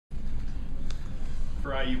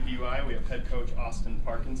For IUPUI, we have head coach Austin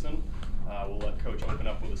Parkinson. We'll let Coach open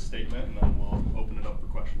up with a statement, and then we'll open it up for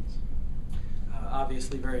questions.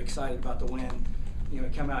 Obviously very excited about the win. You know,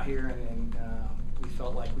 we come out here and we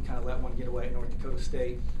felt like we kind of let one get away at North Dakota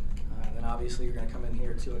State. Then obviously you're going to come in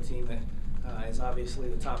here to a team that is obviously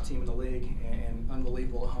the top team in the league and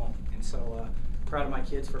unbelievable at home. And so proud of my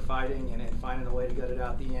kids for fighting and finding a way to get it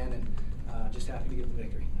out at the end, and just happy to get the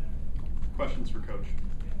victory. Questions for Coach?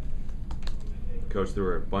 Coach, there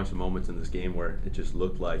were a bunch of moments in this game where it just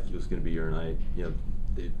looked like it was going to be your night. You know,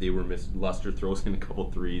 they were missed. Luster throws in a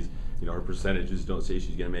couple threes. You know, her percentages don't say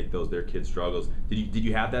she's going to make those. Their kid struggles. Did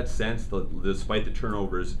you have that sense that despite the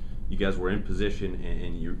turnovers, you guys were in position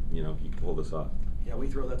and you pulled this off? Yeah, we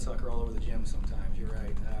throw that sucker all over the gym sometimes. You're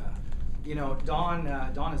right. You know, Dawn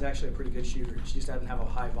is actually a pretty good shooter. She just doesn't have a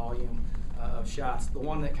high volume of shots. The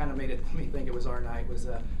one that kind of made me think it was our night was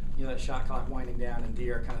you know, that shot clock winding down and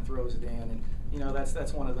Deere kind of throws it in, and you know,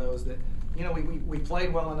 that's one of those that, you know, we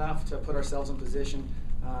played well enough to put ourselves in position,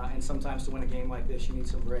 and sometimes to win a game like this you need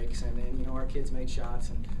some breaks, and you know, our kids made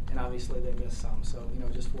shots and obviously they missed some, so you know,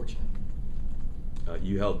 just fortunate.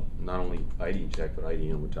 You held not only Heidi in check, but Heidi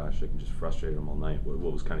and Watasha and just frustrated them all night. What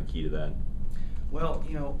was kind of key to that? Well,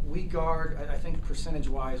 you know, we guard, I think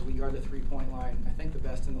percentage-wise, we guard the three-point line, I think the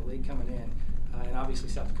best in the league coming in. And obviously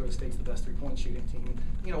South Dakota State's the best three-point shooting team.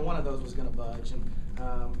 You know, one of those was going to budge, and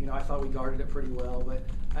you know, I thought we guarded it pretty well. But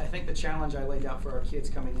I think the challenge I laid out for our kids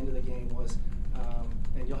coming into the game was,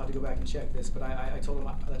 and you'll have to go back and check this, but I told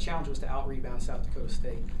them the challenge was to out-rebound South Dakota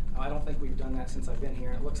State. I don't think we've done that since I've been here,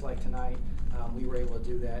 and it looks like tonight we were able to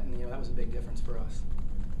do that, and you know, that was a big difference for us.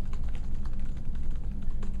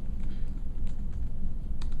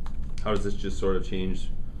 How does this just sort of change?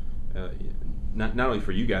 Not only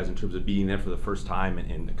for you guys in terms of being there for the first time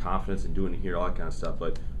and the confidence and doing it here, all that kind of stuff,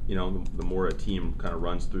 but you know, the more a team kind of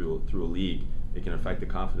runs through a league, it can affect the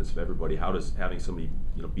confidence of everybody. How does having somebody,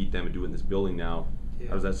 you know, beat them and do it in this building now, yeah,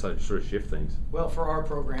 how does that sort of shift things? Well, for our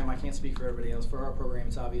program, I can't speak for everybody else. For our program,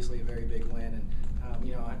 it's obviously a very big win, and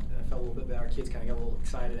you know, I felt a little bit bad. Our kids kind of got a little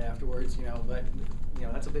excited afterwards, you know, but you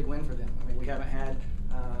know, that's a big win for them. I mean, we haven't had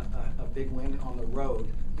a big win on the road.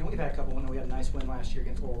 You know, we've had a couple. We had a nice win last year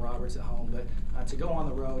against Oral Roberts at home, but to go on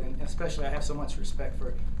the road, and especially I have so much respect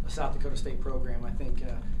for the South Dakota State program. I think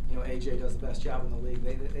you know, AJ does the best job in the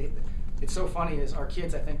league. It's so funny is our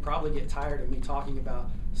kids, I think, probably get tired of me talking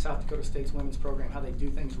about South Dakota State's women's program, how they do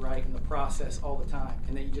things right in the process all the time,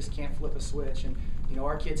 and that you just can't flip a switch. And you know,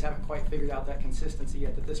 our kids haven't quite figured out that consistency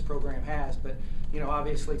yet that this program has. But you know,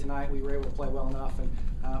 obviously tonight we were able to play well enough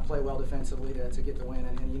and play well defensively to get the win,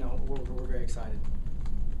 and you know, we're very excited.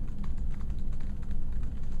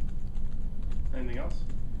 Anything else?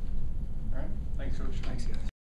 All right. Thanks, Coach. Thanks, guys.